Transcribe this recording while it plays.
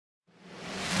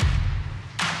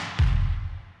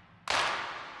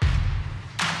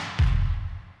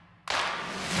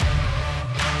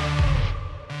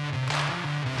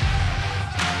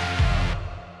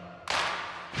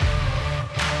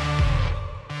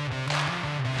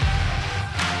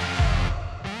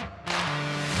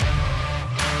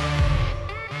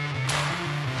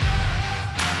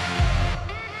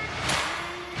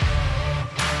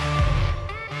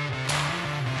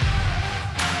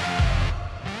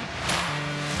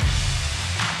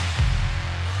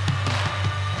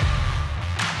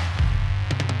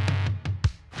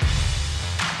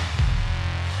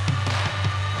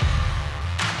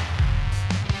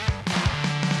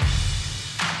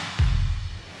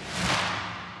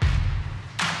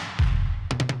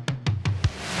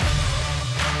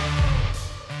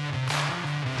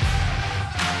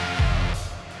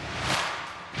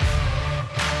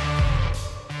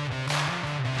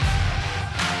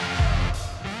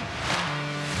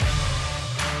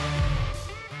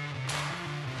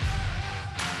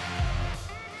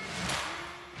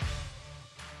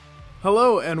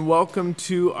Hello and welcome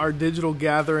to our digital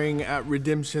gathering at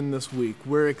Redemption this week.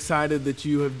 We're excited that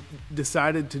you have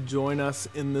decided to join us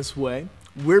in this way.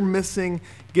 We're missing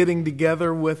getting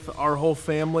together with our whole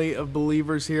family of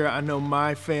believers here. I know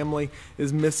my family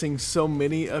is missing so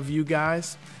many of you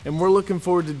guys, and we're looking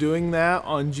forward to doing that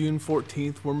on June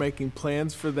 14th. We're making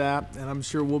plans for that, and I'm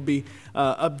sure we'll be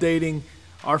updating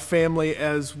our family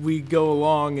as we go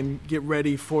along and get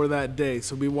ready for that day.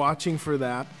 So be watching for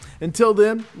that. Until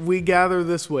then, we gather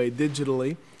this way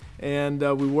digitally, and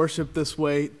we worship this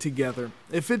way together.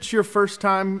 If it's your first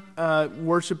time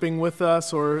worshiping with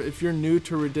us, or if you're new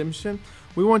to Redemption,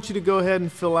 we want you to go ahead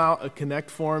and fill out a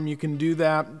Connect form. You can do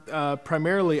that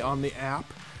primarily on the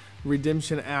app,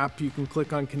 Redemption app. You can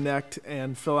click on Connect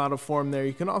and fill out a form there.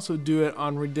 You can also do it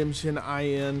on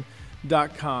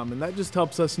redemptionin.com, and that just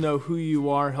helps us know who you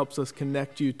are, helps us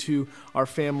connect you to our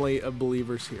family of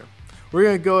believers here. We're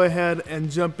going to go ahead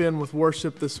and jump in with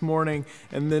worship this morning,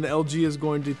 and then LG is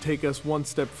going to take us one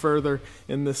step further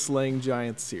in this Slaying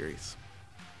Giants series.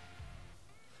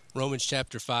 Romans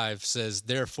chapter 5 says,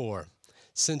 "Therefore,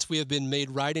 since we have been made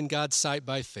right in God's sight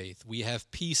by faith, we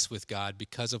have peace with God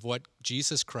because of what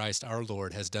Jesus Christ our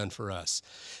Lord has done for us.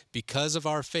 Because of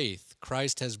our faith,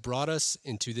 Christ has brought us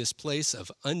into this place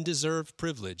of undeserved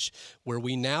privilege where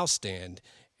we now stand,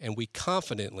 and we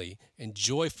confidently and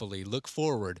joyfully look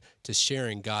forward to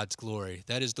sharing God's glory."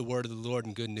 That is the word of the Lord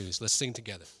and good news. Let's sing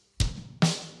together.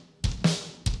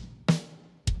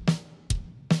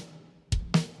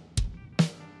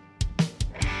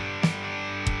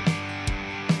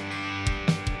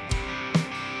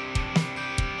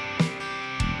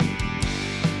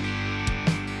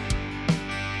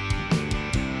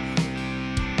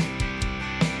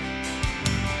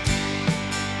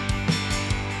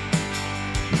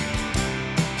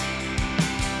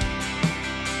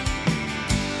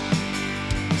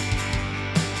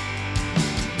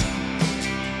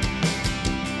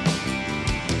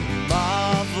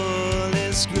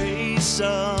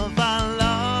 Of our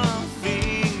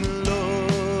loving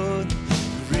Lord,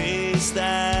 grace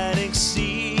that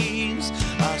exceeds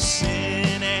our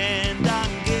sin and our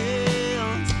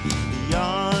guilt.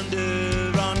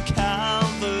 Yonder on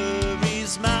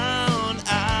Calvary's Mount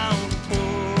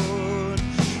outpoured,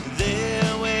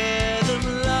 there where the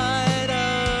blood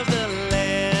of the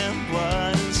Lamb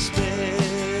was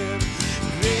spilled.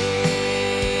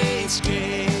 Grace,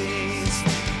 grace,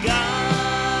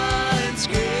 God's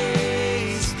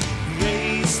grace.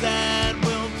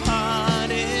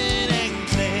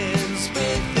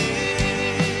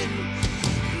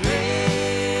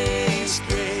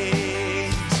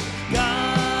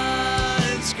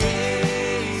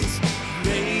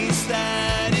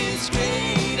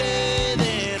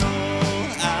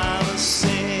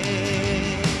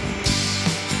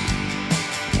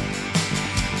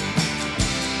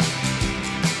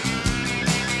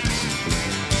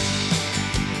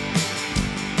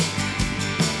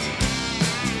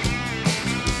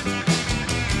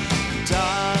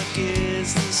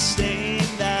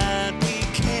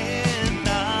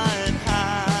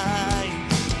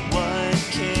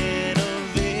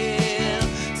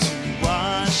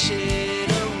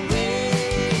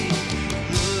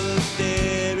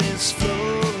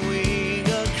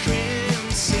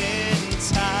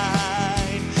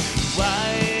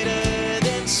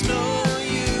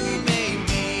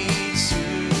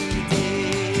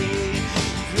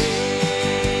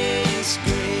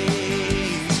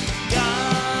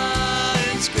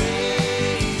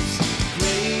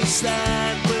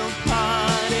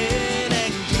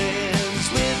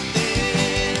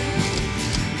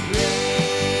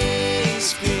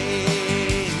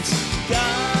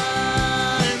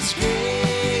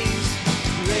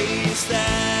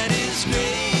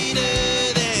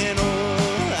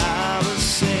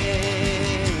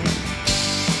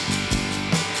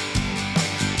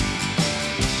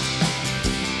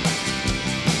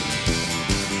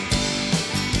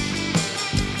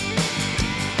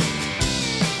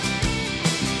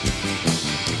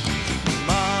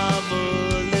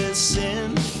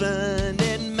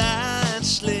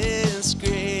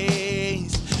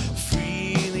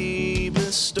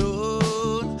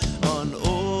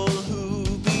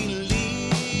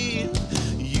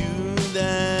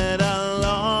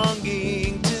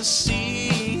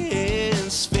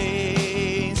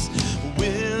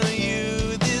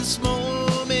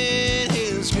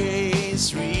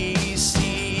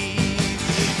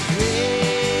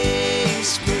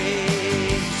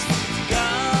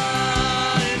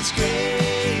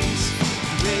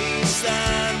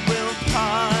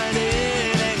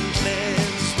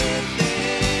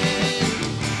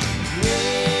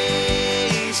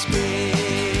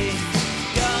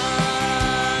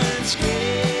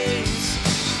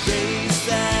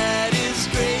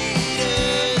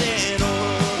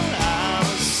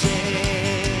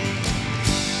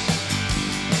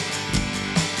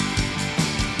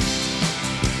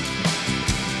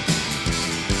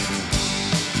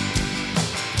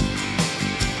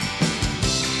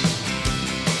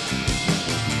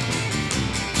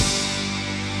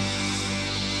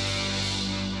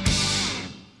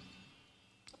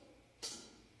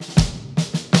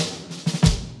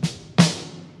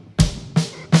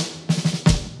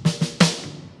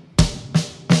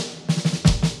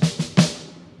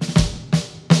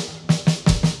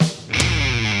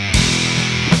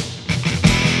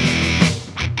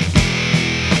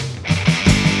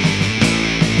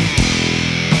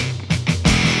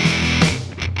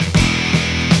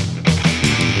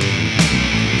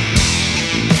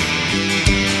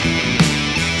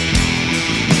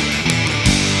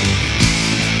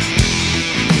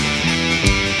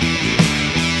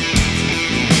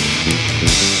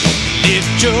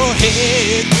 Lift your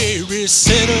head, weary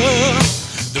sinner.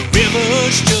 The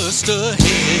river's just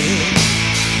ahead.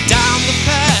 Down the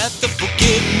path of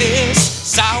forgiveness,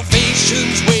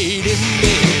 salvation's waiting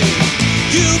there.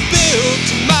 You built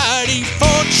a mighty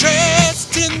fortress,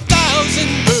 10,000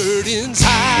 burdens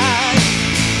high.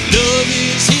 Love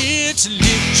is here to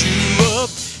lift you up,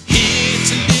 here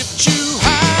to lift you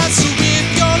high. So if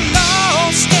you're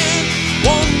lost and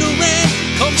wandering,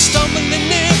 come stumbling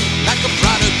in like a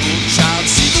prodigal child.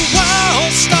 See the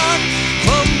walls start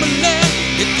crumbling, let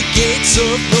the gates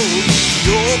of glory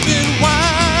open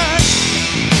wide.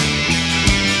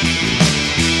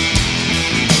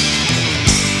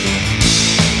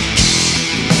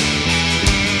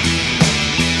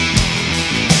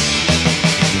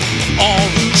 All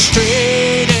who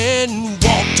strayed and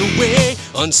walked away,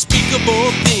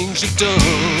 unspeakable things you've done.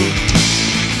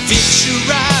 Fix your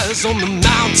eyes on the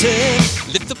mountain,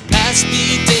 let the past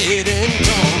be dead and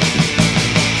gone.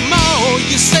 Come on,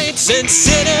 you saints and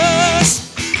sinners,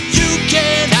 you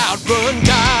can't outrun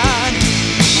God.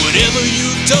 Whatever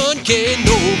you've done can't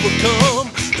overcome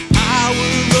the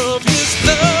power of His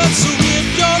blood. So if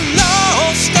you're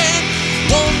lost and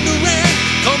wandering,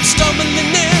 come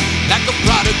stumbling in like a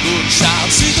prodigal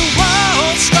child. See the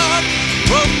walls start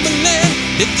crumbling,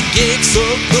 let the gates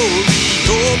of glory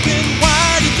open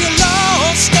wide. If you're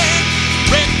lost and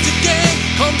wrecked again,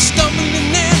 come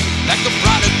stumbling in like a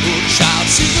prodigal child.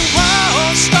 See the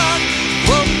walls start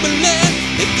crumbling, let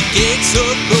the gates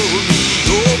of glory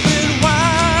open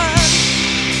wide.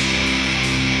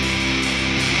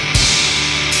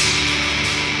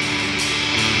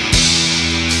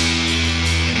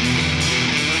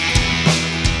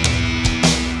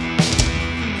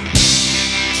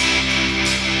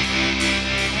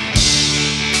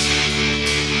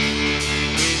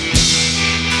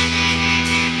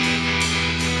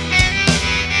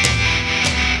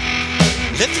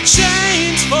 Let the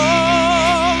chains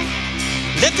fall,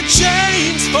 let the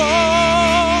chains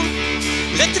fall,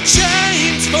 let the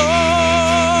chains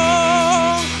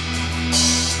fall.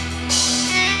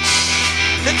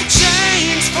 Let the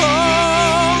chains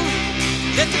fall,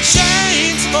 let the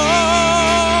chains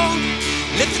fall,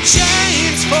 let the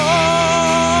chains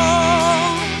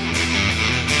fall.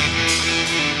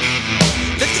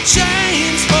 Let the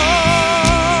chains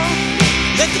fall,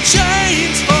 let the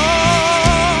chains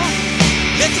fall.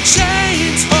 Let the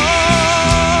chains fall.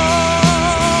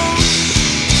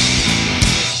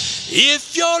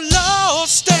 If you're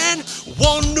lost and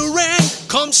wandering,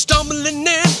 come stumbling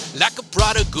in like a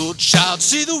prodigal child.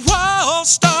 See the walls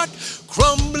start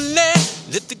crumbling,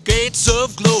 let the gates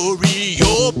of glory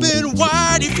open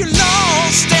wide. If you're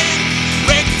lost and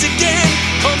wrecked again,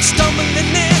 come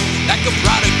stumbling in like a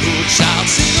prodigal child.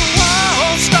 See the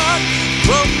walls start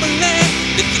crumbling,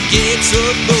 let the gates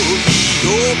of glory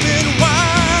open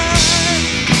wide.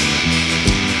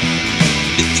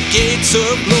 Let the gates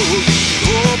of glory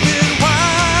open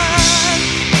wide.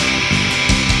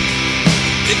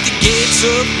 Let the gates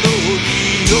of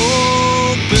glory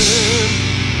open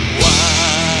wide.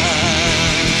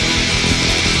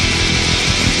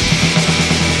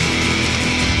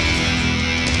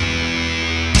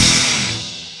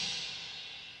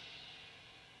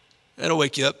 That'll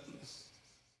wake you up.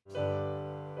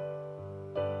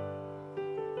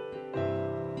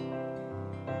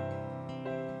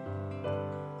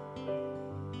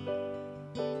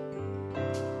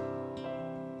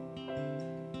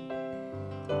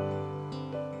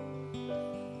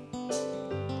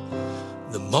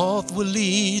 The moth will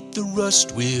eat, the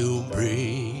rust will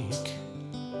break.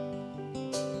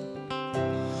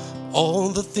 All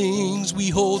the things we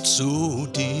hold so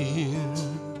dear.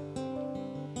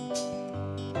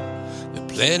 The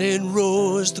planet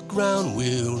roars, the ground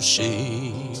will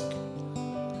shake.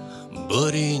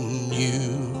 But in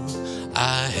you,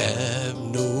 I have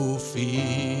no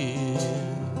fear.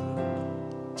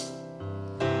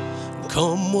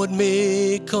 Come what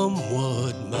may, come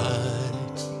what might.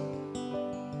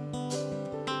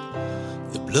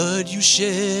 The blood you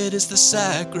shed is the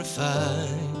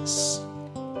sacrifice.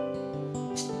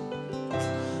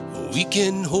 We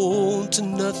can hold to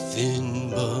nothing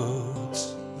but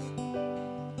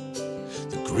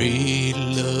the great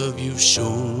love you've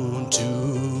shown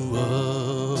to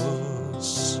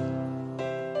us.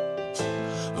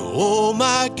 Oh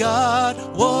my God,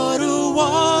 what a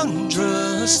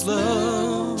wondrous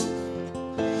love.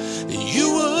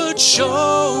 You would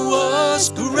show us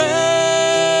grace.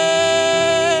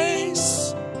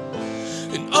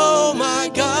 And oh my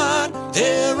God,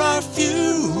 there are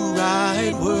few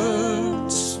right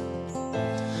words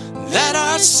that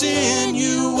our sin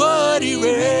you would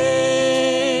erase.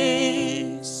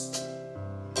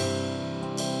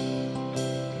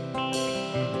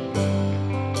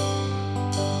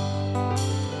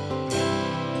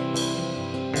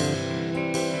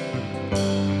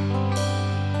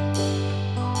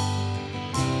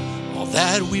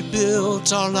 that we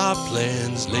built all our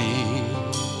plans late.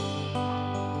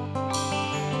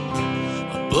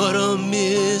 But a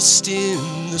mist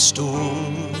in the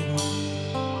storm.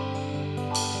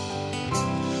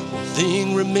 One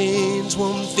thing remains,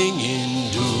 one thing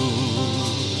endures.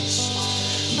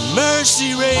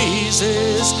 Mercy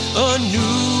raises a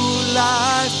new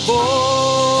life born.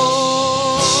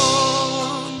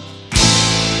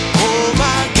 Oh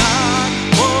my God,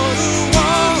 what a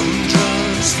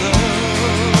wondrous love.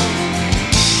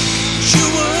 You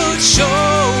would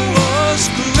show us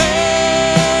grace.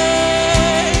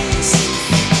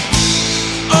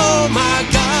 Oh my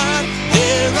God,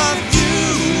 there are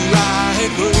few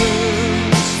right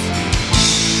words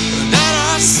that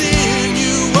our sin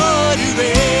you would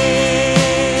erase.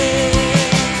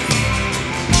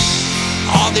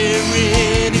 Are there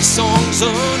any songs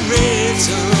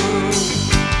unwritten?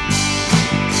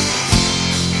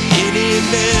 Any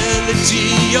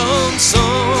melody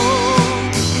unsung?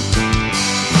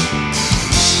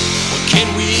 What can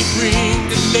we bring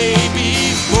to lay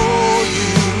before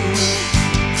you?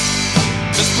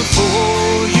 'Cause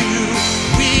before you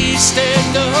we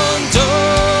stand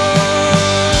undone.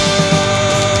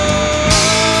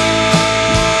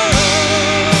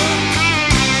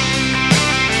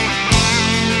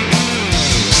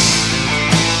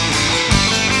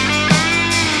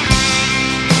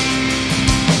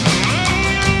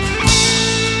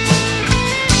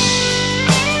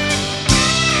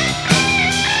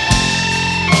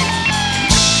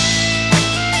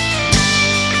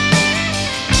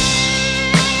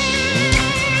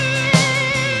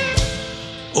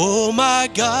 Oh my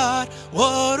God,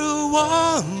 what a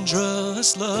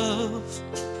wondrous love.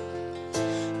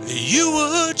 You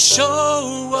would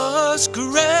show us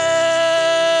grace.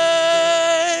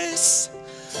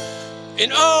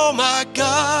 And oh my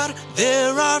God,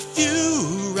 there are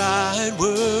few right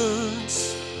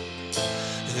words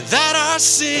that our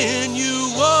sin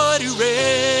you would erase.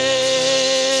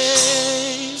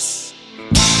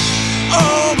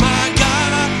 Oh my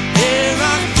God, there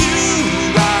are few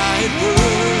right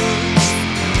words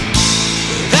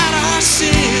that our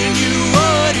sin you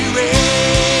would erase.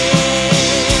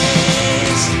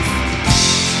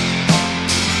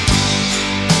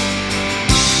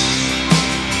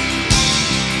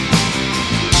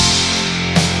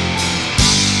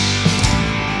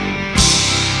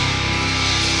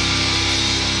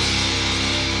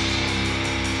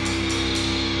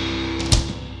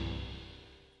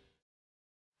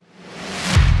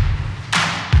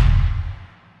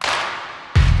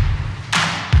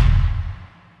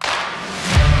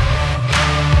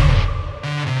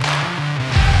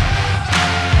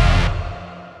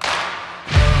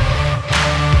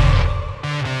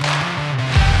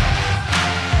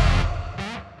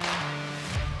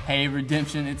 Hey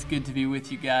Redemption, it's good to be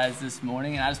with you guys this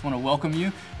morning, and I just want to welcome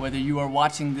you, whether you are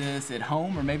watching this at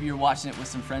home or maybe you're watching it with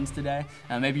some friends today.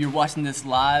 Maybe you're watching this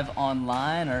live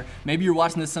online, or maybe you're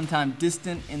watching this sometime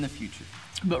distant in the future.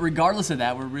 But regardless of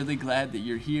that, we're really glad that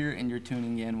you're here and you're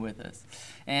tuning in with us.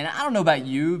 And I don't know about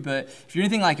you, but if you're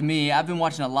anything like me, I've been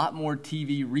watching a lot more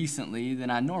TV recently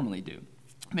than I normally do.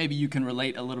 Maybe you can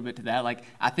relate a little bit to that. Like,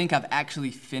 I think I've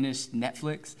actually finished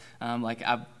Netflix.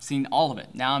 I've seen all of it.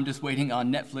 Now I'm just waiting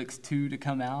on Netflix 2 to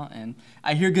come out, and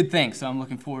I hear good things, so I'm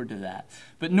looking forward to that.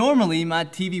 But normally, my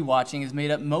TV watching is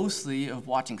made up mostly of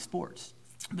watching sports.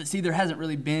 But see, there hasn't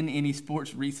really been any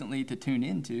sports recently to tune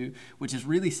into, which is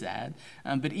really sad.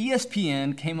 But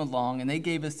ESPN came along and they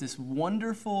gave us this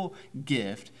wonderful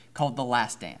gift called The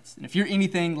Last Dance. And if you're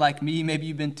anything like me, maybe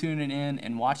you've been tuning in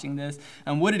and watching this.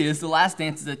 What it is, The Last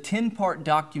Dance is a 10-part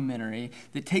documentary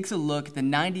that takes a look at the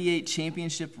 '98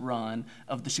 championship run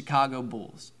of the Chicago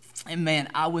Bulls. And man,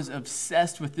 I was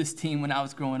obsessed with this team when I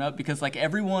was growing up because like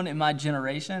everyone in my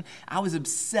generation, I was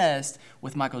obsessed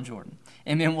with Michael Jordan.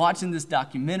 And man, watching this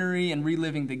documentary and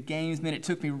reliving the games, man, it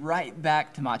took me right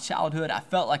back to my childhood. I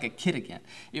felt like a kid again.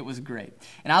 It was great.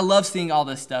 And I love seeing all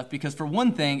this stuff because for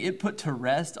one thing, it put to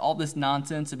rest all this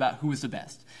nonsense about who was the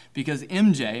best. Because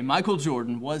MJ, Michael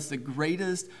Jordan, was the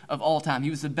greatest of all time.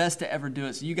 He was the best to ever do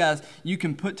it. So you guys, you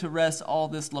can put to rest all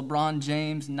this LeBron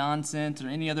James nonsense or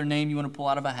any other name you want to pull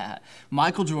out of a hat.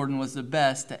 Michael Jordan was the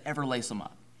best to ever lace them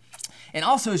up. And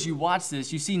also, as you watch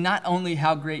this, you see not only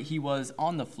how great he was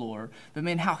on the floor, but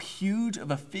man, how huge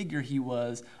of a figure he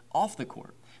was off the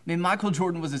court. Man, Michael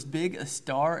Jordan was as big a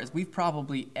star as we've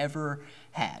probably ever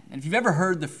had. And if you've ever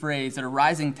heard the phrase that a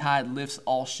rising tide lifts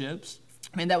all ships,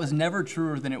 Man, that was never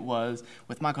truer than it was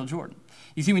with Michael Jordan.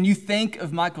 You see, when you think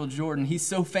of Michael Jordan, he's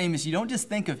so famous, you don't just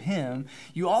think of him,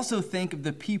 you also think of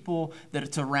the people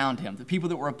that surround him, the people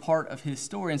that were a part of his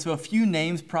story. And so a few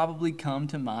names probably come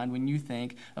to mind when you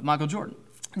think of Michael Jordan.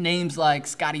 Names like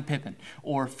Scottie Pippen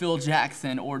or Phil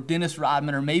Jackson or Dennis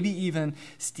Rodman or maybe even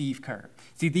Steve Kerr.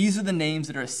 See, these are the names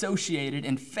that are associated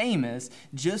and famous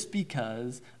just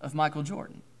because of Michael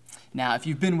Jordan. Now, if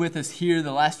you've been with us here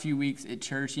the last few weeks at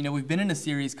church, you know we've been in a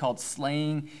series called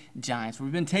Slaying Giants, where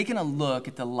we've been taking a look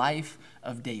at the life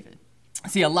of David.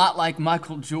 See, a lot like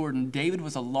Michael Jordan, David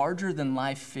was a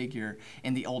larger-than-life figure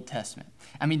in the Old Testament.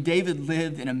 I mean, David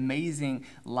lived an amazing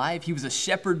life. He was a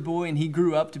shepherd boy, and he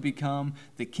grew up to become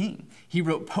the king. He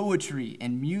wrote poetry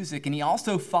and music, and he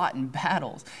also fought in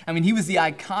battles. I mean, he was the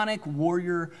iconic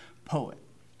warrior poet.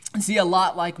 See, a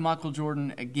lot like Michael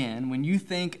Jordan, again, when you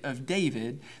think of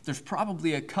David, there's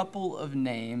probably a couple of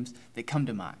names that come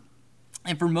to mind.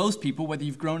 And for most people, whether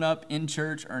you've grown up in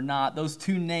church or not, those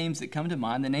two names that come to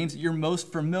mind, the names that you're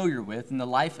most familiar with in the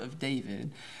life of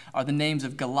David, are the names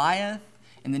of Goliath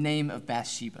and the name of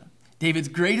Bathsheba. David's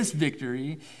greatest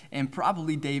victory and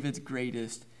probably David's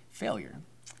greatest failure.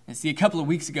 And see, a couple of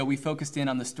weeks ago, we focused in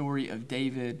on the story of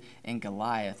David and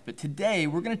Goliath. But today,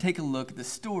 we're going to take a look at the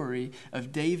story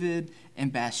of David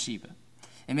and Bathsheba.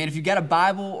 And man, if you've got a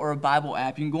Bible or a Bible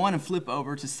app, you can go on and flip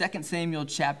over to 2 Samuel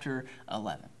chapter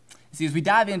 11. See, as we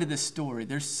dive into this story,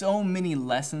 there's so many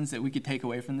lessons that we could take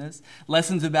away from this.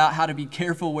 Lessons about how to be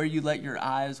careful where you let your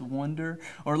eyes wander,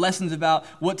 or lessons about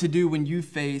what to do when you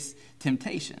face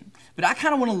temptation. But I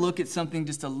kind of want to look at something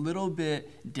just a little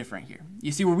bit different here.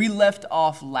 You see, where we left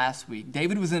off last week,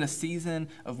 David was in a season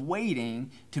of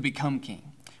waiting to become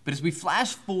king. But as we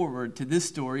flash forward to this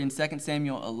story in 2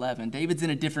 Samuel 11, David's in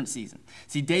a different season.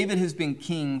 See, David has been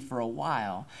king for a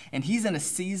while, and he's in a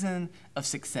season of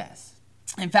success.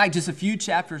 In fact, just a few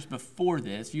chapters before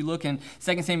this, if you look in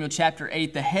 2 Samuel chapter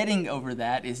 8, the heading over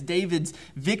that is David's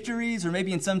victories, or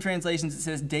maybe in some translations it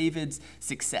says David's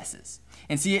successes.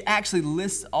 And see, it actually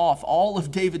lists off all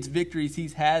of David's victories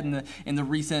he's had in the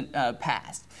recent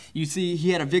past. You see, he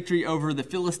had a victory over the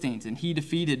Philistines, and he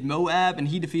defeated Moab, and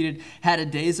he defeated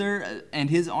Hadadezer and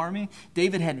his army.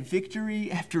 David had victory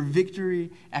after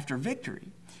victory after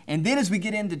victory. And then as we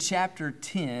get into chapter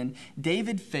 10,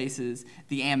 David faces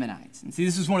the Ammonites. And see,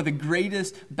 this is one of the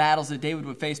greatest battles that David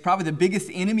would face, probably the biggest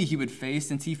enemy he would face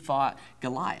since he fought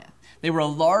Goliath. They were a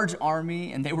large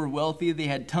army, and they were wealthy. They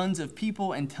had tons of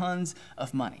people and tons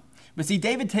of money. But see,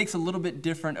 David takes a little bit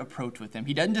different approach with them.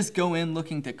 He doesn't just go in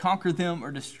looking to conquer them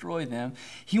or destroy them.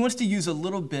 He wants to use a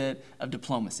little bit of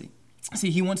diplomacy.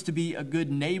 See, he wants to be a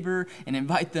good neighbor and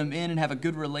invite them in and have a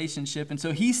good relationship. And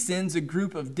so he sends a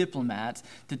group of diplomats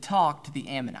to talk to the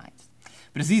Ammonites.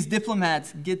 But as these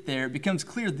diplomats get there, it becomes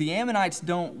clear the Ammonites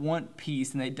don't want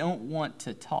peace and they don't want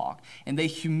to talk. And they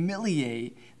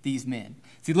humiliate these men.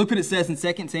 See, look what it says in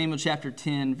 2 Samuel chapter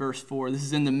 10, verse 4. This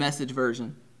is in the Message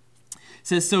version. It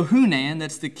says, so Hunan,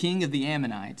 that's the king of the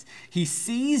Ammonites, he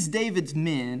seized David's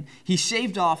men, he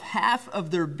shaved off half of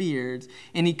their beards,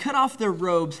 and he cut off their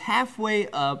robes halfway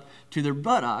up to their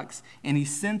buttocks, and he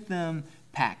sent them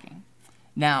packing.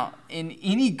 Now, in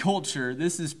any culture,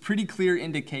 this is pretty clear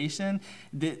indication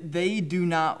that they do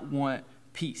not want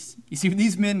peace. You see, when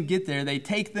these men get there, they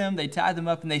take them, they tie them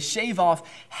up, and they shave off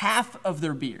half of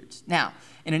their beards. Now,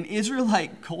 in an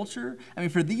Israelite culture, I mean,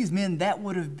 for these men, that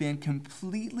would have been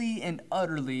completely and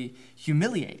utterly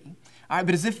humiliating. All right,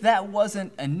 but as if that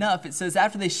wasn't enough, it says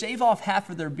after they shave off half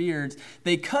of their beards,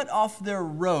 they cut off their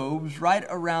robes right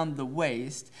around the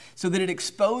waist so that it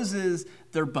exposes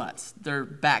their butts, their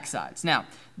backsides. Now,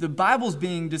 the Bible's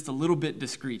being just a little bit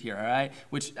discreet here, all right,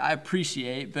 which I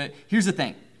appreciate, but here's the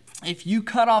thing. If you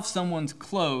cut off someone's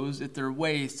clothes at their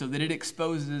waist so that it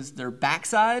exposes their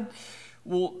backside,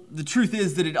 well, the truth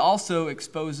is that it also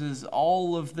exposes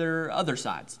all of their other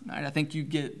sides. Right? I think you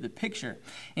get the picture.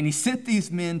 And he sent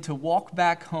these men to walk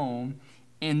back home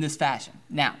in this fashion.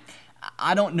 Now,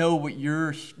 I don't know what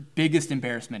your biggest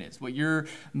embarrassment is, what your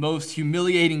most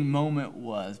humiliating moment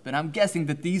was, but I'm guessing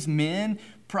that these men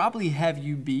probably have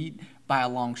you beat by a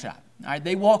long shot. All right,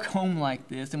 they walk home like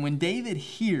this, and when David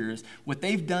hears what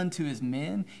they've done to his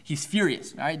men, he's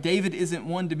furious. All right, David isn't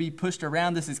one to be pushed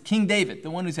around. This is King David,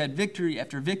 the one who's had victory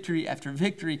after victory after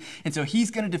victory, and so he's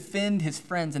going to defend his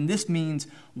friends, and this means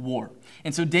war.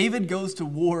 And so David goes to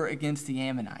war against the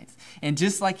Ammonites, and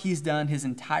just like he's done his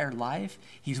entire life,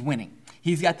 he's winning.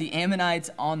 He's got the Ammonites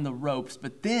on the ropes,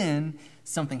 but then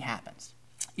something happens.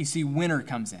 You see, winter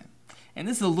comes in. And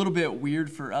this is a little bit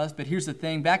weird for us, but here's the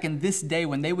thing. Back in this day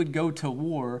when they would go to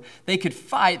war, they could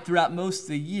fight throughout most of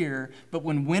the year, but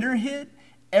when winter hit,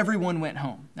 everyone went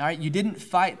home. All right, you didn't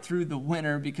fight through the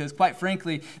winter because, quite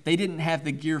frankly, they didn't have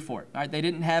the gear for it. All right, they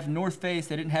didn't have North Face,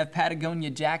 they didn't have Patagonia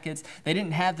jackets, they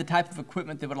didn't have the type of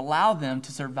equipment that would allow them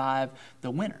to survive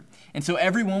the winter. And so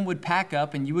everyone would pack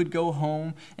up and you would go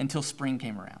home until spring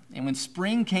came around. And when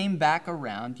spring came back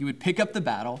around, you would pick up the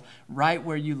battle right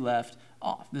where you left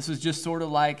off. This was just sort of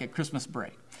like a Christmas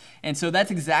break. And so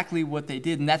that's exactly what they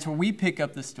did, and that's where we pick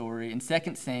up the story in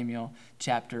 2 Samuel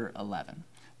chapter 11.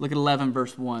 Look at 11,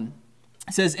 verse 1.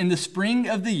 It says, "In the spring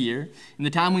of the year, in the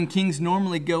time when kings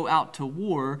normally go out to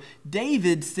war,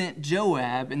 David sent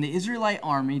Joab and the Israelite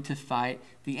army to fight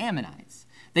the Ammonites.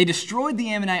 They destroyed the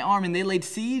Ammonite army and they laid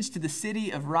siege to the city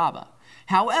of Rabbah.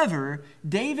 However,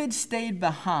 David stayed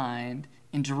behind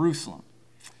in Jerusalem."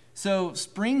 So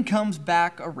spring comes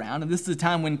back around, and this is the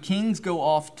time when kings go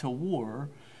off to war,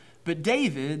 but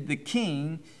David, the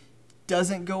king,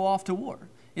 doesn't go off to war.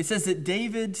 It says that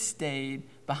David stayed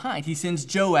behind. He sends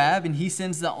Joab and he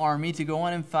sends the army to go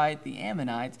on and fight the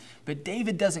Ammonites, but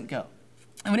David doesn't go.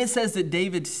 And when it says that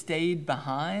David stayed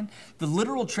behind, the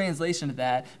literal translation of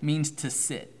that means to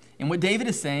sit. And what David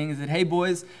is saying is that, hey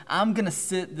boys, I'm going to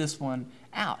sit this one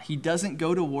out. He doesn't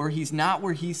go to war. He's not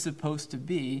where he's supposed to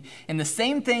be. And the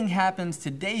same thing happens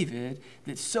to David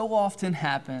that so often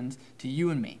happens to you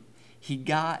and me. He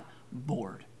got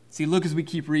bored. See, look as we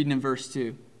keep reading in verse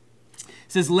 2. It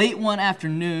says, "Late one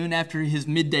afternoon, after his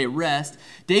midday rest,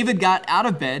 David got out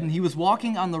of bed and he was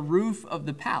walking on the roof of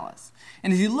the palace.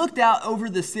 And as he looked out over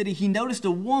the city, he noticed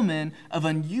a woman of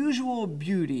unusual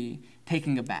beauty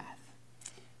taking a bath."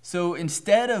 So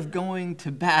instead of going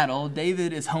to battle,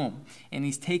 David is home and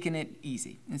he's taking it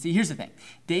easy. And see, here's the thing.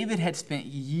 David had spent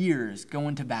years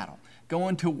going to battle,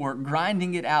 going to work,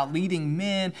 grinding it out, leading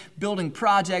men, building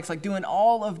projects, like doing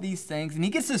all of these things. And he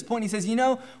gets to this point, he says, you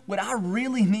know, what I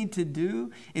really need to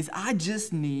do is I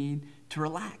just need to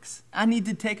relax. I need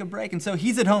to take a break. And so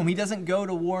he's at home. He doesn't go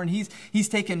to war, and he's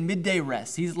taking midday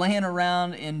rest. He's laying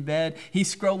around in bed.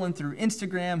 He's scrolling through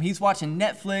Instagram. He's watching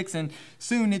Netflix, and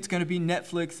soon it's going to be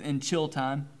Netflix and chill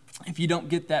time. If you don't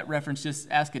get that reference, just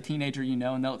ask a teenager you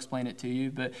know, and they'll explain it to you.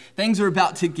 But things are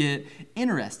about to get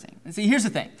interesting. And see, here's the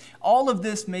thing. All of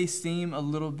this may seem a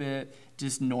little bit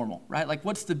just normal, right? Like,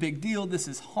 what's the big deal? This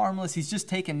is harmless. He's just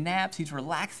taking naps. He's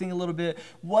relaxing a little bit.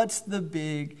 What's the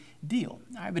big deal?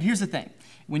 All right, but here's the thing.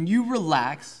 When you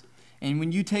relax and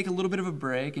when you take a little bit of a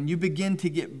break and you begin to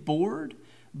get bored,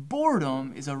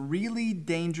 boredom is a really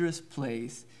dangerous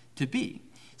place to be.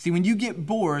 See, when you get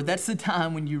bored, that's the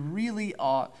time when you really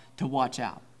ought to watch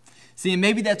out. See, and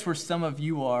maybe that's where some of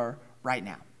you are right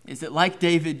now. Is that like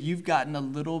David, you've gotten a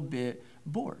little bit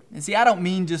bored. And see, I don't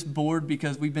mean just bored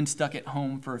because we've been stuck at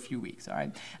home for a few weeks, all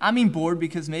right? I mean bored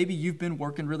because maybe you've been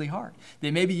working really hard.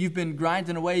 That maybe you've been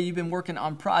grinding away, you've been working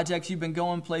on projects, you've been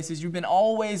going places, you've been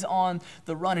always on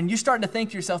the run, and you're starting to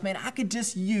think to yourself, man, I could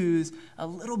just use a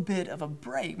little bit of a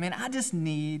break. Man, I just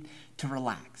need to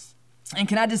relax. And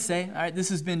can I just say, all right, this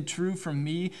has been true for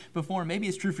me before, maybe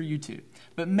it's true for you too,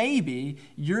 but maybe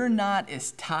you're not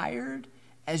as tired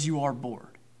as you are bored.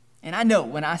 And I know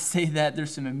when I say that,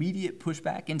 there's some immediate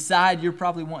pushback. Inside, you're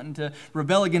probably wanting to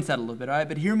rebel against that a little bit, all right?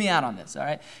 But hear me out on this, all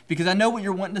right? Because I know what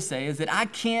you're wanting to say is that I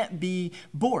can't be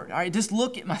bored, all right? Just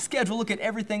look at my schedule, look at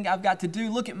everything I've got to do,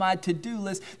 look at my to-do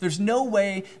list. There's no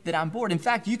way that I'm bored. In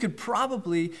fact, you could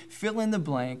probably fill in the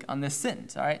blank on this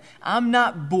sentence, all right? I'm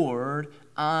not bored,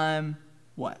 I'm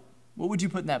what? What would you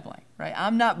put in that blank, right?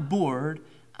 I'm not bored,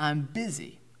 I'm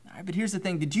busy. All right, but here's the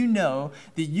thing. Did you know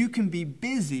that you can be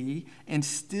busy and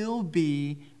still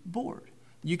be bored?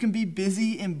 You can be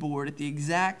busy and bored at the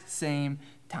exact same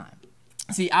time.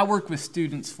 See, I work with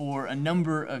students for a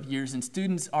number of years, and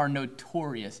students are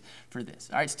notorious for this.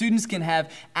 All right, students can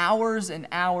have hours and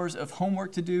hours of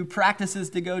homework to do, practices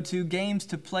to go to, games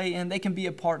to play in. They can be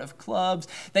a part of clubs.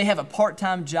 They have a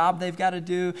part-time job they've got to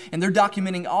do, and they're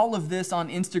documenting all of this on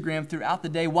Instagram throughout the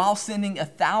day while sending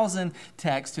 1,000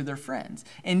 texts to their friends.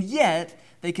 And yet,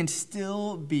 they can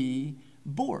still be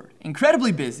bored.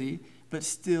 Incredibly busy, but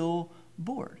still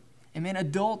bored. And man,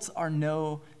 adults are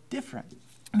no different.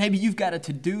 Maybe you've got a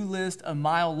to-do list a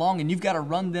mile long and you've got to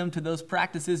run them to those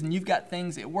practices, and you've got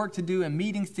things at work to do and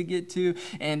meetings to get to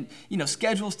and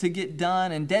schedules to get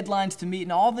done and deadlines to meet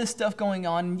and all this stuff going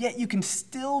on, and yet you can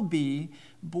still be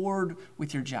bored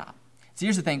with your job. See,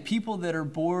 here's the thing. People that are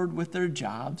bored with their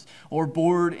jobs or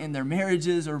bored in their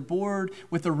marriages or bored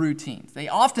with their routines, they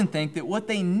often think that what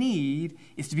they need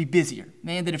is to be busier.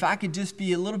 Man, that if I could just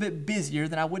be a little bit busier,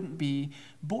 then I wouldn't be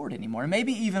bored anymore. And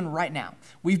maybe even right now,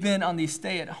 we've been on these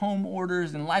stay-at-home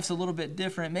orders and life's a little bit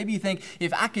different. Maybe you think,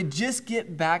 if I could just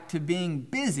get back to being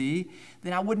busy,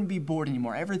 then I wouldn't be bored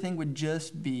anymore. Everything would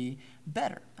just be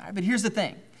better. All right, but here's the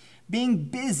thing. Being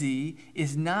busy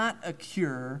is not a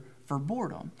cure for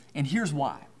boredom. And here's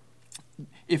why.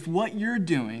 If what you're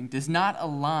doing does not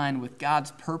align with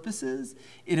God's purposes,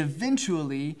 it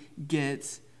eventually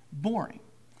gets boring.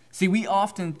 See, we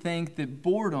often think that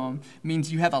boredom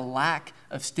means you have a lack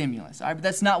of stimulus, all right? But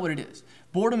that's not what it is.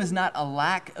 Boredom is not a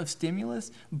lack of stimulus.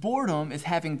 Boredom is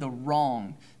having the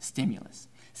wrong stimulus.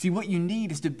 See, what you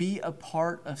need is to be a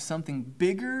part of something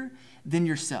bigger than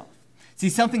yourself. See,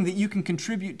 something that you can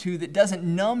contribute to that doesn't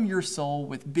numb your soul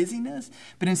with busyness,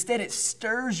 but instead it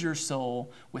stirs your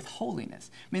soul with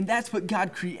holiness. I mean, that's what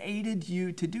God created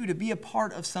you to do, to be a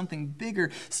part of something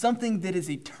bigger, something that is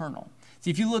eternal.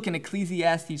 See, if you look in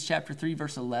Ecclesiastes chapter 3,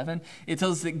 verse 11, it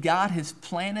tells us that God has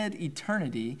planted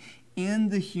eternity in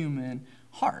the human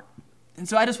heart. And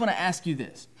so I just want to ask you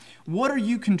this. What are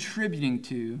you contributing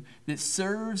to that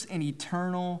serves an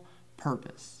eternal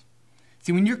purpose?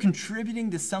 See, when you're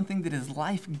contributing to something that is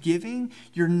life-giving,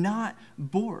 you're not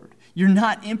bored. You're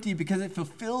not empty because it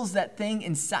fulfills that thing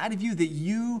inside of you that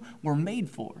you were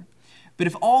made for. But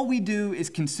if all we do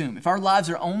is consume, if our lives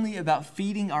are only about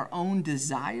feeding our own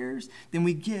desires, then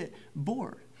we get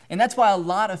bored. And that's why a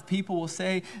lot of people will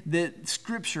say that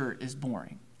Scripture is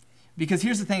boring. Because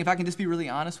here's the thing, if I can just be really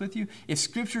honest with you, if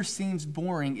Scripture seems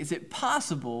boring, is it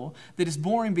possible that it's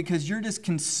boring because you're just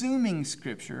consuming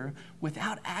Scripture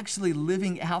without actually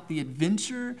living out the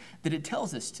adventure that it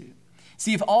tells us to?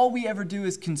 See, if all we ever do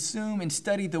is consume and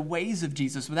study the ways of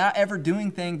Jesus without ever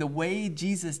doing things the way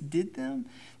Jesus did them,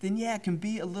 then yeah, it can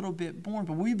be a little bit boring.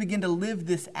 But when we begin to live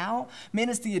this out, man,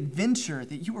 it's the adventure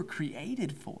that you were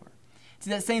created for.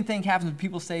 See, that same thing happens when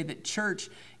people say that church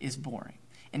is boring.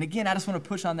 And again, I just want to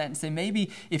push on that and say, maybe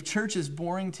if church is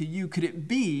boring to you, could it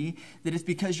be that it's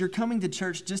because you're coming to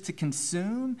church just to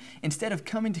consume instead of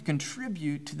coming to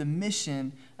contribute to the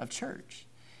mission of church?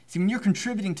 See, when you're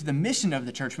contributing to the mission of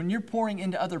the church, when you're pouring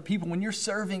into other people, when you're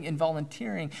serving and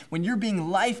volunteering, when you're being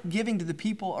life-giving to the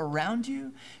people around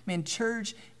you, man,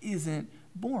 church isn't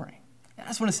boring. I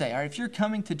just want to say, all right, if you're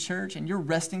coming to church and you're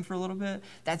resting for a little bit,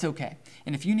 that's okay.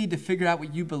 And if you need to figure out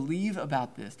what you believe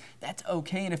about this, that's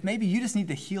okay. And if maybe you just need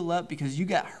to heal up because you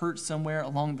got hurt somewhere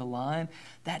along the line,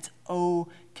 that's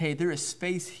okay. There is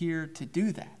space here to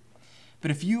do that.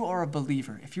 But if you are a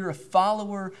believer, if you're a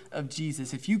follower of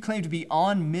Jesus, if you claim to be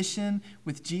on mission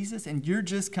with Jesus and you're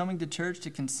just coming to church to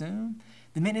consume,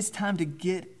 then man, it's time to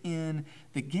get in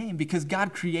the game because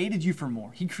God created you for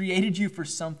more. He created you for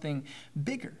something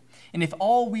bigger. And if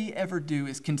all we ever do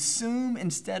is consume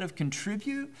instead of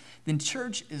contribute, then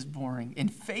church is boring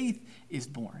and faith is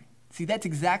boring. See, that's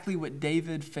exactly what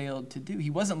David failed to do. He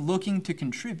wasn't looking to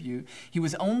contribute. He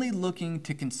was only looking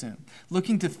to consume,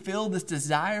 looking to fill this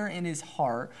desire in his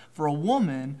heart for a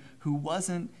woman who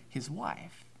wasn't his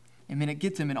wife. And then it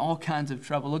gets him in all kinds of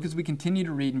trouble. Look as we continue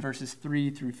to read in verses 3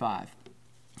 through 5.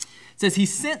 It says, he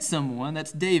sent someone,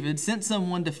 that's David, sent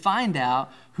someone to find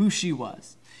out who she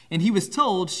was. And he was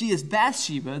told, she is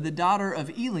Bathsheba, the daughter of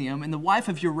Eliam, and the wife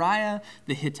of Uriah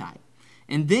the Hittite.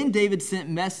 And then David sent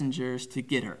messengers to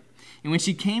get her. And when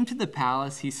she came to the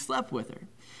palace, he slept with her.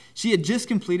 She had just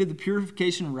completed the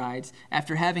purification rites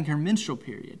after having her menstrual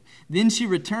period. Then she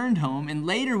returned home, and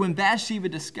later when Bathsheba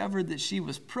discovered that she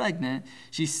was pregnant,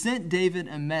 she sent David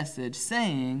a message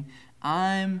saying,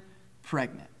 I'm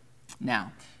pregnant.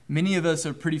 Now, many of us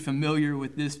are pretty familiar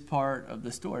with this part of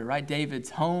the story, right?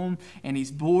 David's home and he's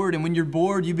bored. And when you're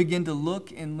bored, you begin to look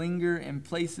and linger in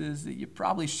places that you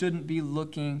probably shouldn't be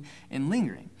looking and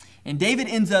lingering. And David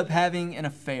ends up having an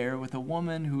affair with a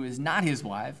woman who is not his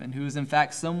wife and who is in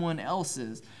fact someone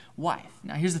else's wife.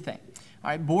 Now here's the thing. All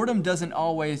right, boredom doesn't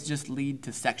always just lead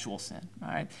to sexual sin. All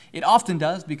right, it often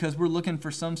does because we're looking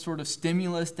for some sort of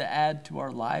stimulus to add to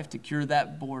our life to cure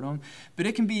that boredom. But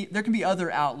there can be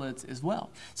other outlets as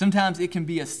well. Sometimes it can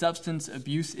be a substance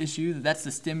abuse issue. That's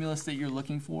the stimulus that you're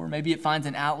looking for. Maybe it finds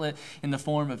an outlet in the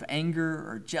form of anger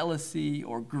or jealousy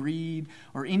or greed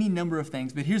or any number of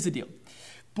things. But here's the deal: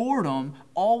 boredom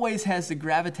always has the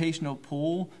gravitational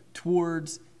pull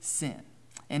towards sin.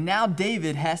 And now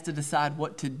David has to decide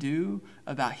what to do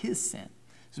about his sin.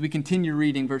 So we continue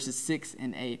reading verses 6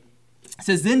 and 8. It It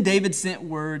says, then David sent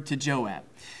word to Joab,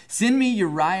 send me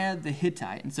Uriah the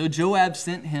Hittite. And so Joab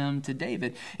sent him to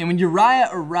David. And when Uriah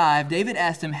arrived, David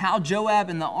asked him how Joab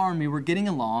and the army were getting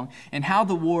along and how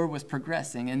the war was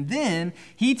progressing. And then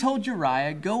he told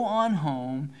Uriah, go on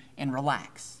home and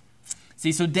relax.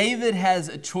 See, so David has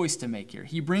a choice to make here.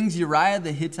 He brings Uriah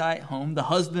the Hittite home, the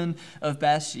husband of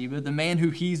Bathsheba, the man who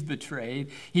he's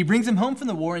betrayed. He brings him home from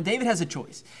the war, and David has a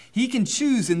choice. He can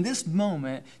choose in this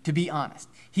moment to be honest.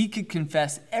 He could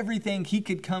confess everything. He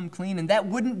could come clean, and that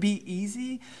wouldn't be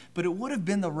easy, but it would have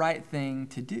been the right thing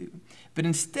to do. But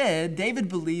instead, David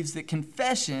believes that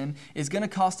confession is going to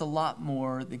cost a lot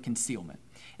more than concealment.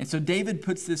 And so David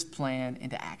puts this plan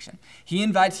into action. He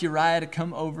invites Uriah to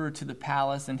come over to the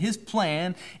palace, and his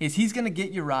plan is he's going to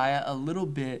get Uriah a little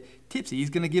bit tipsy.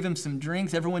 He's going to give him some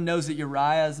drinks. Everyone knows that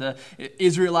Uriah is an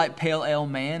Israelite pale ale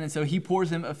man, and so he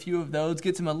pours him a few of those,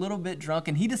 gets him a little bit drunk,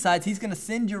 and he decides he's going to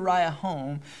send Uriah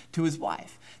home to his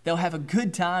wife. They'll have a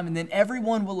good time, and then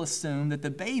everyone will assume that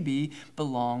the baby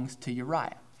belongs to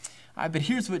Uriah. All right, but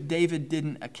here's what David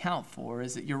didn't account for,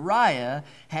 is that Uriah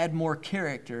had more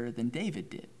character than David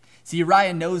did. See,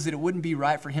 Uriah knows that it wouldn't be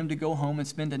right for him to go home and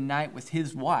spend a night with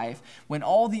his wife when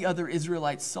all the other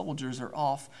Israelite soldiers are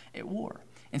off at war.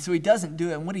 And so he doesn't do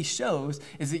it. And what he shows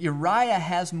is that Uriah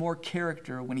has more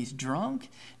character when he's drunk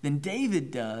than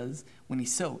David does when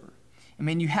he's sober. I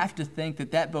mean, you have to think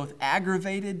that that both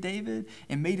aggravated David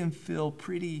and made him feel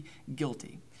pretty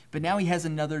guilty. But now he has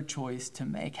another choice to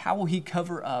make. How will he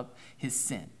cover up his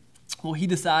sin? Well, he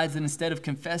decides that instead of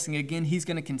confessing again, he's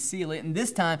going to conceal it. And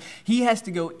this time, he has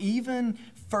to go even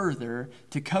further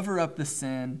to cover up the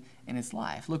sin in his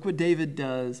life. Look what David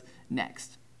does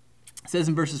next. It says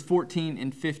in verses 14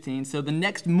 and 15, so the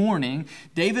next morning,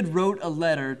 David wrote a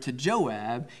letter to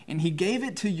Joab, and he gave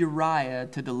it to Uriah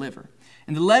to deliver.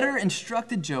 And the letter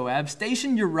instructed Joab,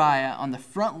 station Uriah on the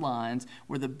front lines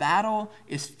where the battle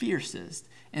is fiercest,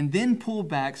 and then pull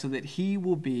back so that he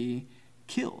will be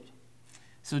killed.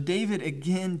 So David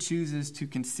again chooses to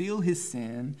conceal his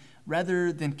sin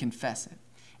rather than confess it.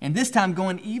 And this time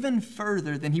going even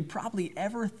further than he probably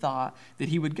ever thought that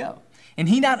he would go. And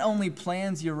he not only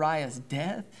plans Uriah's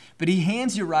death, but he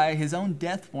hands Uriah his own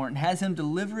death warrant and has him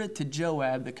deliver it to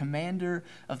Joab, the commander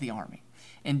of the army.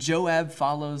 And Joab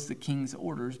follows the king's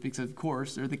orders because, of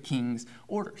course, they're the king's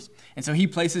orders. And so he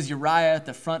places Uriah at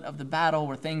the front of the battle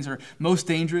where things are most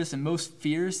dangerous and most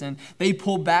fierce. And they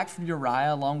pull back from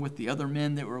Uriah along with the other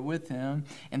men that were with him,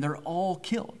 and they're all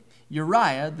killed.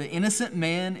 Uriah, the innocent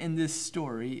man in this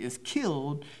story, is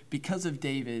killed because of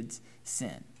David's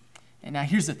sin. And now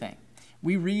here's the thing.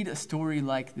 We read a story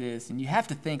like this, and you have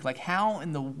to think, like, how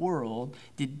in the world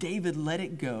did David let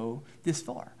it go this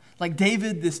far? Like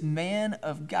David, this man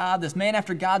of God, this man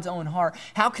after God's own heart,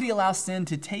 how could he allow sin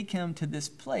to take him to this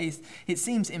place? It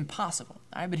seems impossible.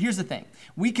 All right, but here's the thing.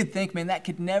 We could think, man, that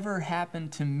could never happen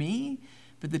to me,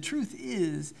 but the truth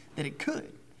is that it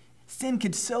could. Sin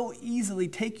could so easily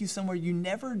take you somewhere you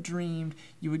never dreamed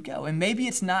you would go. And maybe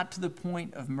it's not to the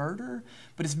point of murder,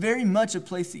 but it's very much a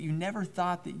place that you never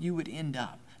thought that you would end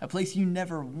up, a place you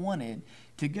never wanted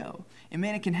to go. And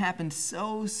man, it can happen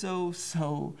so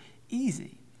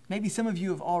easy. Maybe some of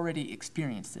you have already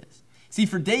experienced this. See,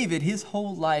 for David, his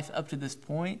whole life up to this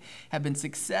point had been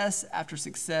success after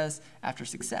success after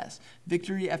success,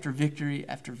 victory after victory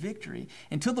after victory,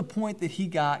 until the point that he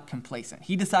got complacent.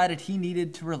 He decided he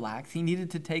needed to relax. He needed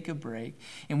to take a break.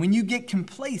 And when you get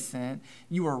complacent,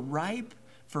 you are ripe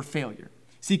for failure.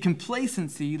 See,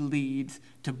 complacency leads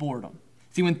to boredom.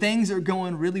 See, when things are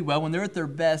going really well, when they're at their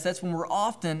best, that's when we're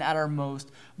often at our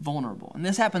most vulnerable. And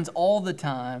this happens all the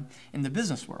time in the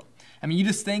business world. I mean, you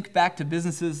just think back to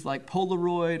businesses like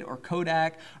Polaroid or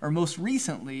Kodak, or most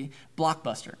recently,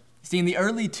 Blockbuster. See, in the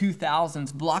early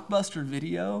 2000s, Blockbuster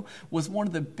Video was one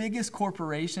of the biggest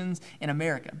corporations in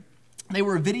America. They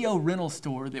were a video rental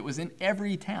store that was in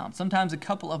every town, sometimes a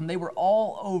couple of them. They were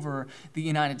all over the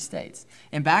United States.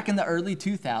 And back in the early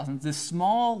 2000s, this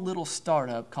small little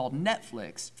startup called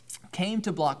Netflix came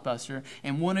to Blockbuster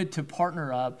and wanted to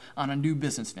partner up on a new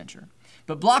business venture.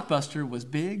 But Blockbuster was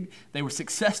big, they were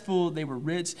successful, they were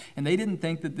rich, and they didn't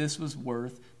think that this was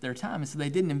worth their time, and so they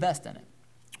didn't invest in it.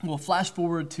 Well, flash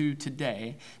forward to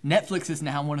today, Netflix is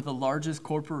now one of the largest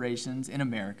corporations in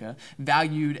America,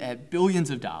 valued at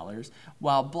billions of dollars,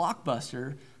 while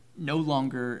Blockbuster no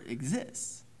longer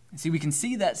exists. And see, we can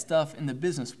see that stuff in the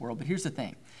business world, but here's the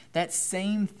thing. That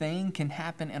same thing can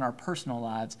happen in our personal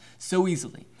lives so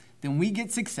easily. Then we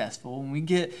get successful, when we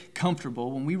get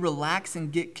comfortable, when we relax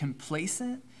and get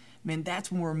complacent, man,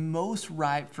 that's when we're most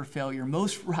ripe for failure,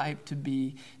 most ripe to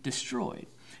be destroyed.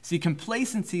 See,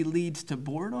 complacency leads to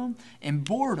boredom, and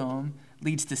boredom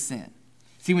leads to sin.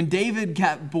 See, when David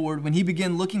got bored, when he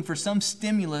began looking for some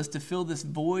stimulus to fill this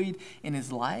void in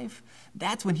his life,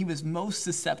 that's when he was most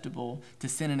susceptible to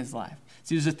sin in his life.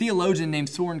 See, there's a theologian named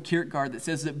Soren Kierkegaard that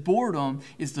says that boredom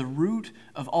is the root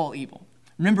of all evil.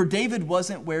 Remember, David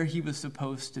wasn't where he was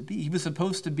supposed to be. He was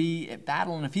supposed to be at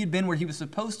battle, and if he had been where he was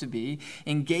supposed to be,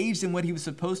 engaged in what he was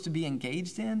supposed to be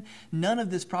engaged in, none of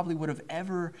this probably would have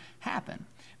ever happened.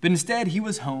 But instead, he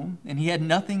was home, and he had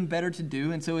nothing better to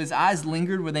do, and so his eyes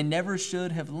lingered where they never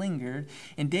should have lingered,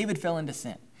 and David fell into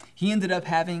sin. He ended up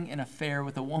having an affair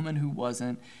with a woman who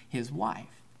wasn't his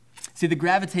wife. See, the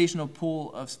gravitational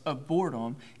pull of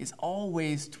boredom is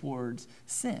always towards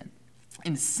sin,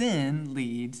 and sin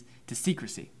leads to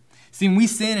secrecy. See, when we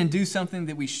sin and do something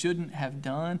that we shouldn't have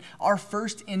done, our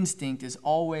first instinct is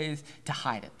always to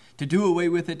hide it, to do away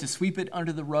with it, to sweep it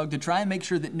under the rug, to try and make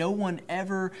sure that no one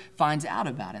ever finds out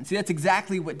about it. And see, that's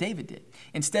exactly what David did.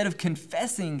 Instead of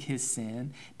confessing his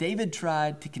sin, David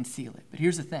tried to conceal it. But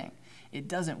here's the thing, it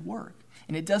doesn't work.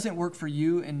 And it doesn't work for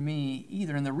you and me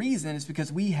either. And the reason is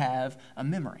because we have a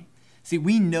memory. See,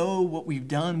 we know what we've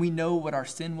done, we know what our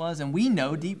sin was, and we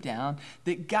know deep down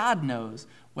that God knows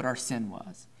what our sin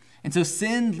was. And so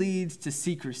sin leads to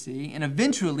secrecy, and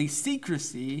eventually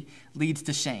secrecy leads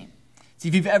to shame. See,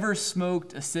 if you've ever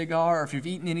smoked a cigar or if you've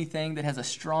eaten anything that has a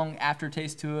strong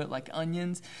aftertaste to it, like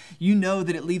onions, you know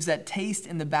that it leaves that taste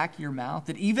in the back of your mouth,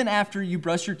 that even after you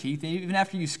brush your teeth, and even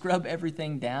after you scrub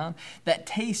everything down, that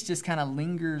taste just kind of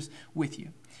lingers with you.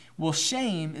 Well,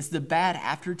 shame is the bad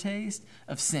aftertaste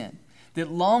of sin. That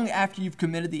long after you've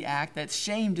committed the act, that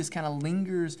shame just kind of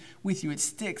lingers with you. It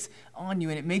sticks on you,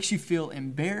 and it makes you feel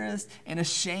embarrassed and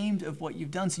ashamed of what you've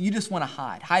done. So you just want to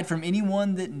hide. Hide from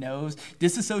anyone that knows,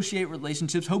 disassociate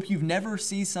relationships, hope you never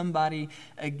see somebody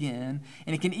again.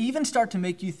 And it can even start to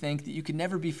make you think that you can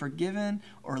never be forgiven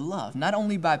or loved, not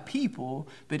only by people,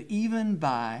 but even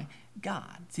by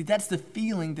God. See, that's the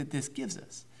feeling that this gives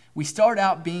us. We start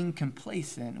out being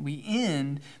complacent. We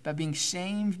end by being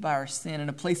shamed by our sin in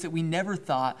a place that we never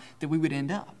thought that we would end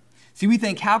up. See, we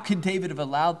think, how could David have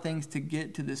allowed things to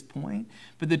get to this point?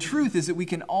 But the truth is that we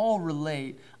can all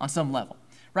relate on some level,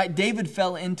 right? David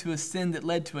fell into a sin that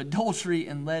led to adultery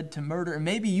and led to murder. And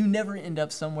maybe you never end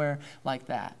up somewhere like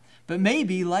that. But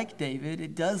maybe, like David,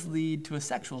 it does lead to a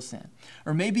sexual sin.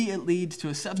 Or maybe it leads to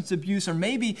a substance abuse. Or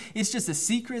maybe it's just a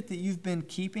secret that you've been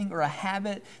keeping or a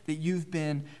habit that you've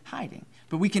been hiding.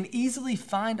 But we can easily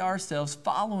find ourselves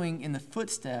following in the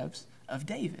footsteps of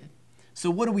David. So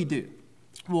what do we do?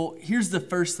 Well, here's the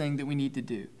first thing that we need to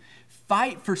do.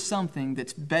 Fight for something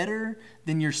that's better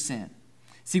than your sin.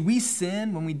 See, we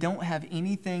sin when we don't have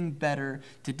anything better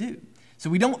to do. So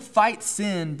we don't fight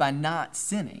sin by not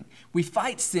sinning. We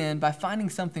fight sin by finding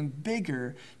something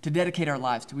bigger to dedicate our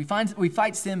lives to. We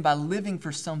fight sin by living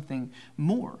for something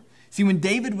more. See, when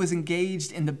David was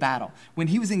engaged in the battle, when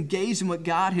he was engaged in what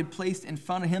God had placed in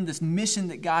front of him, this mission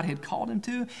that God had called him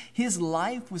to, his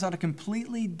life was on a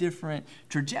completely different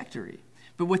trajectory.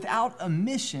 But without a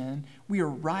mission, we are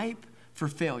ripe for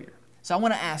failure. So I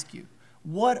want to ask you,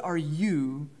 what are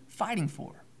you fighting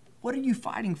for? What are you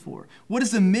fighting for? What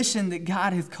is the mission that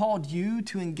God has called you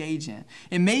to engage in?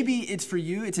 And maybe it's for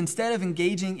you, it's instead of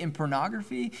engaging in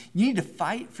pornography, you need to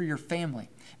fight for your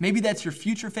family. Maybe that's your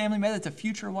future family, maybe that's a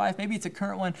future wife, maybe it's a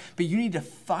current one, but you need to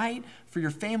fight for your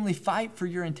family, fight for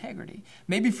your integrity.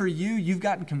 Maybe for you, you've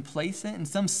gotten complacent and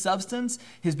some substance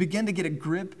has begun to get a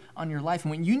grip on your life.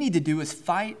 And what you need to do is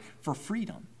fight for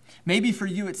freedom. Maybe for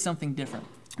you, it's something different.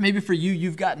 Maybe for you,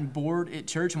 you've gotten bored at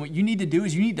church, and what you need to do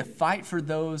is you need to fight for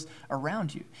those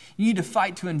around you. You need to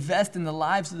fight to invest in the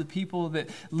lives of the people that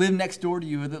live next door to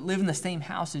you or that live in the same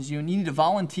house as you, and you need to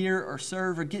volunteer or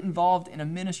serve or get involved in a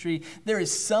ministry. There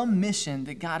is some mission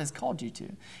that God has called you to.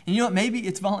 And you know what? Maybe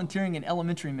it's volunteering in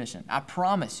elementary mission. I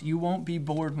promise you won't be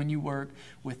bored when you work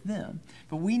with them.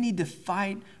 But we need to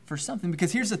fight for something,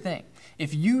 because here's the thing.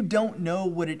 If you don't know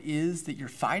what it is that you're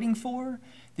fighting for,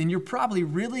 then you're probably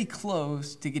really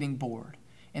close to getting bored.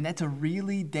 And that's a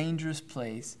really dangerous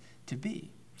place to be.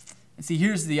 And see,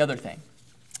 here's the other thing,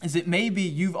 is that maybe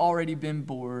you've already been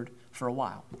bored for a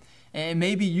while. And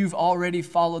maybe you've already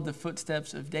followed the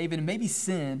footsteps of David, and maybe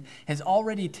sin has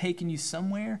already taken you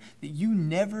somewhere that you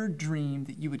never dreamed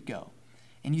that you would go.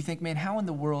 And you think, man, how in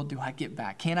the world do I get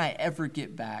back? Can I ever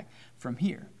get back from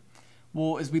here?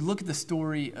 Well, as we look at the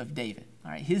story of David,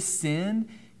 all right, his sin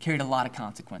carried a lot of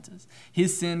consequences.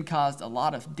 His sin caused a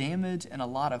lot of damage and a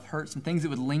lot of hurt, some things that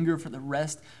would linger for the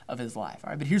rest of his life.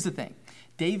 All right, but here's the thing.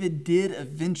 David did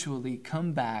eventually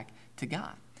come back to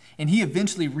God. And he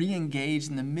eventually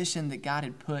re-engaged in the mission that God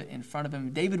had put in front of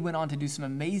him. David went on to do some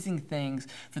amazing things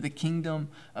for the kingdom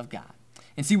of God.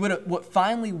 And see, what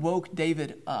finally woke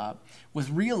David up was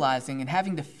realizing and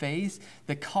having to face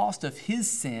the cost of his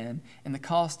sin and the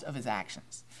cost of his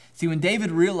actions. See, when David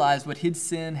realized what his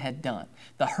sin had done,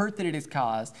 the hurt that it has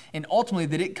caused, and ultimately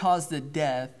that it caused the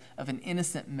death of an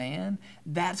innocent man,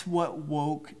 that's what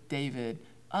woke David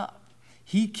up.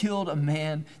 He killed a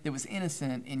man that was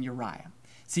innocent in Uriah.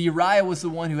 See, Uriah was the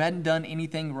one who hadn't done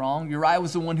anything wrong. Uriah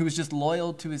was the one who was just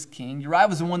loyal to his king. Uriah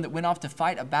was the one that went off to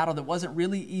fight a battle that wasn't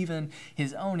really even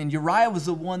his own. And Uriah was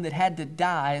the one that had to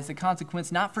die as a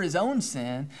consequence, not for his own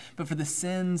sin, but for the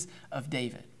sins of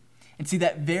David. And see,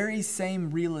 that very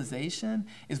same realization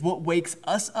is what wakes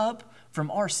us up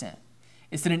from our sin.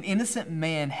 It's that an innocent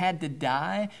man had to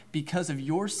die because of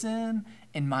your sin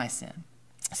and my sin.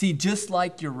 See, just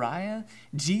like Uriah,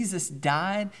 Jesus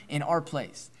died in our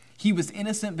place. He was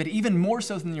innocent, but even more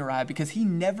so than Uriah because he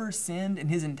never sinned in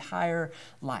his entire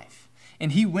life.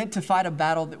 And he went to fight a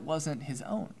battle that wasn't his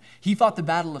own. He fought the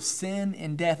battle of sin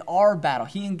and death, our battle.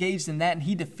 He engaged in that and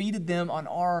he defeated them on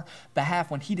our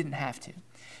behalf when he didn't have to.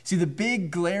 See, the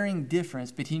big glaring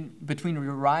difference between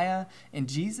Uriah and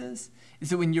Jesus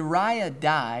is that when Uriah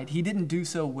died, he didn't do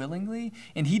so willingly,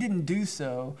 and he didn't do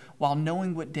so while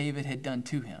knowing what David had done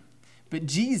to him. But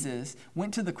Jesus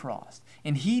went to the cross,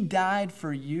 and he died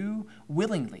for you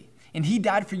willingly, and he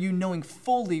died for you knowing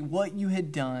fully what you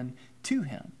had done to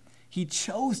him. He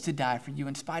chose to die for you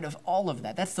in spite of all of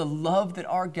that. That's the love that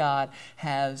our God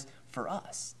has for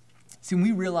us. See, when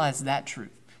we realize that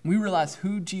truth, when we realize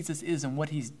who Jesus is and what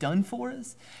he's done for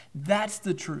us, that's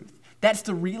the truth. That's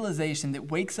the realization that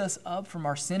wakes us up from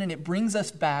our sin and it brings us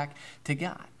back to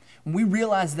God. When we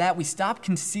realize that, we stop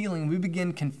concealing, we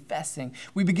begin confessing.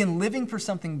 We begin living for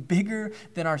something bigger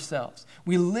than ourselves.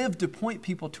 We live to point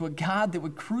people to a God that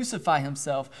would crucify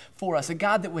himself for us, a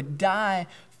God that would die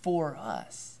for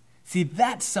us. See,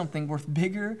 that's something worth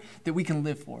bigger that we can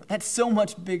live for. That's so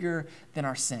much bigger than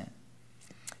our sin.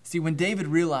 See, when David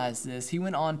realized this, he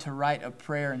went on to write a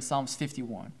prayer in Psalms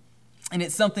 51. And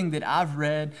it's something that I've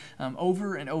read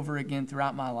over and over again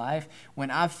throughout my life when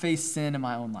I've faced sin in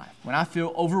my own life. When I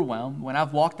feel overwhelmed, when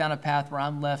I've walked down a path where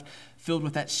I'm left filled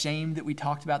with that shame that we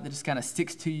talked about that just kind of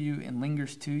sticks to you and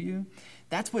lingers to you.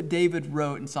 That's what David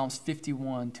wrote in Psalms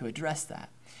 51 to address that.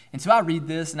 And so I read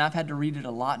this, and I've had to read it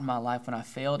a lot in my life when I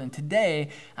failed. And today,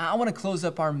 I want to close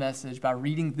up our message by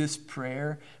reading this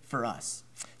prayer for us.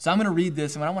 So I'm going to read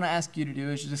this, and what I want to ask you to do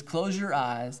is just close your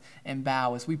eyes and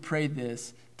bow as we pray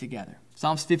this together.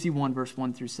 Psalms 51, verse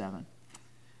 1 through 7.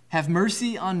 Have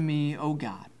mercy on me, O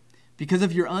God, because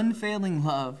of your unfailing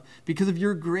love, because of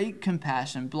your great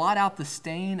compassion. Blot out the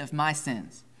stain of my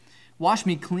sins. Wash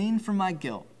me clean from my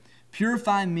guilt.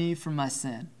 Purify me from my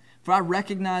sin. For I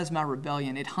recognize my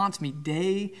rebellion. It haunts me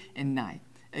day and night.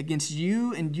 Against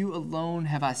you and you alone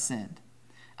have I sinned.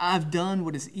 I have done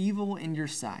what is evil in your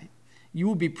sight. You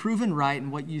will be proven right in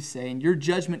what you say, and your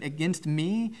judgment against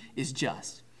me is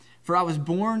just. For I was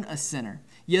born a sinner.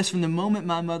 Yes, from the moment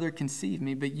my mother conceived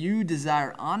me, but you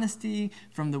desire honesty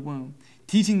from the womb,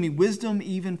 teaching me wisdom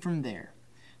even from there.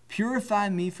 Purify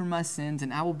me from my sins,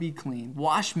 and I will be clean.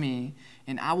 Wash me,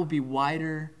 and I will be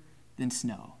whiter than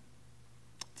snow.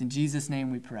 It's in Jesus'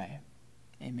 name we pray.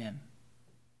 Amen.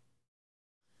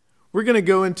 We're going to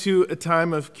go into a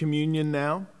time of communion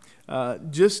now,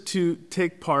 just to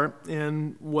take part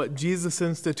in what Jesus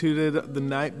instituted the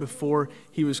night before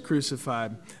he was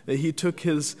crucified. That he took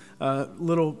his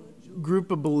little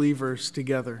group of believers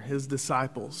together, his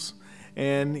disciples,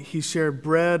 and he shared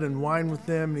bread and wine with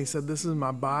them, and he said, "This is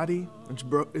my body, which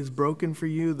is broken for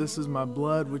you. This is my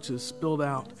blood, which is spilled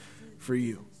out for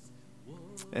you."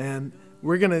 And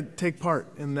we're going to take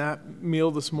part in that meal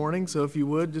this morning. So if you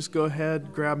would, just go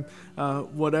ahead, grab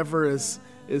whatever is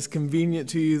convenient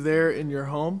to you there in your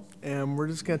home. And we're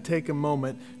just going to take a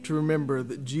moment to remember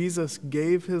that Jesus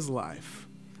gave his life,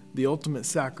 the ultimate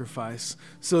sacrifice,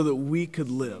 so that we could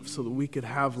live, so that we could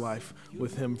have life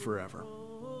with him forever.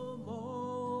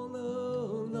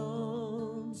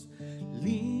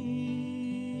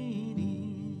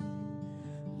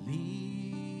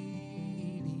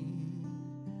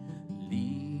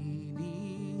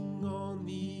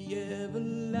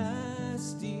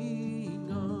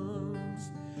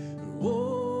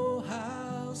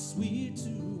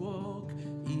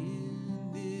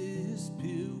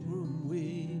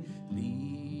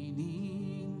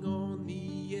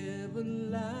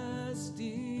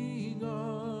 Everlasting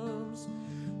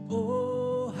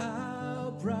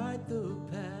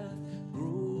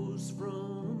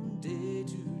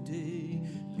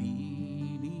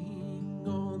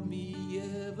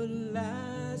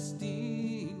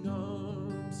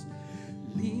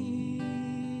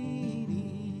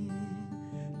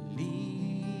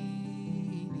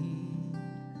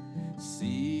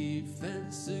safe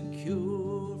and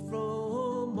secure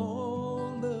from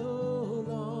all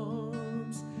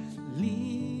alarms,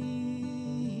 leaning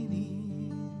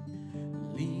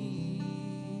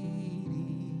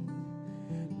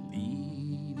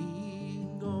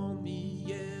on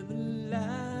the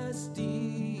everlasting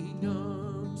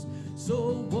arms.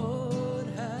 So what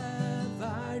have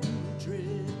I to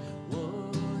dread?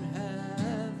 What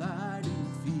have I to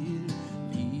fear?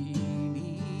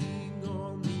 Leaning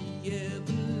on the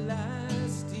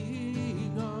everlasting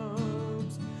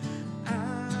arms,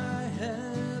 I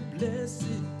have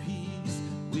blessed peace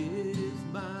with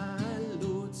my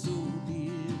Lord so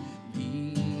near.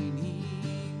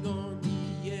 Leaning on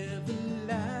the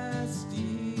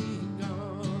everlasting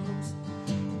arms,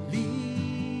 leaning,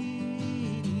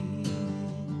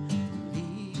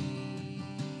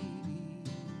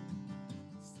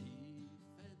 safe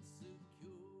and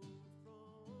secure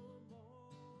from all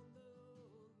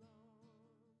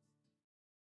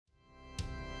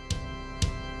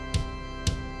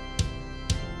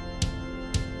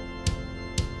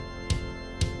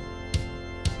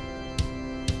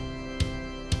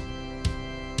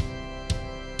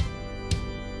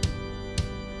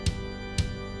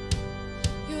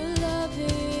Your love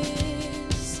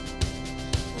is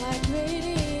like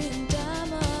radiant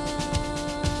diamonds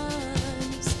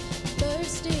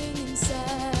bursting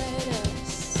inside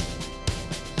us.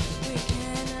 We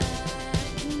cannot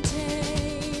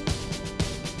contain.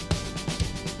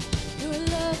 Your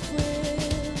love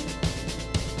will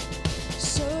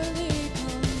surely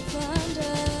confound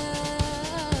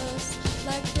us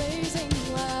like blazing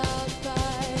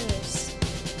wildfires,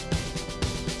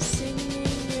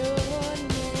 singing your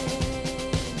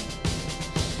name.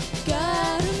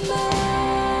 God of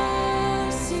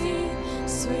mercy,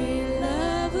 sweet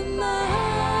love of mine,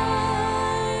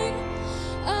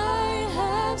 I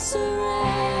have surrendered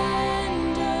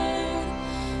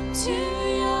to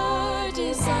your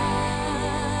desire.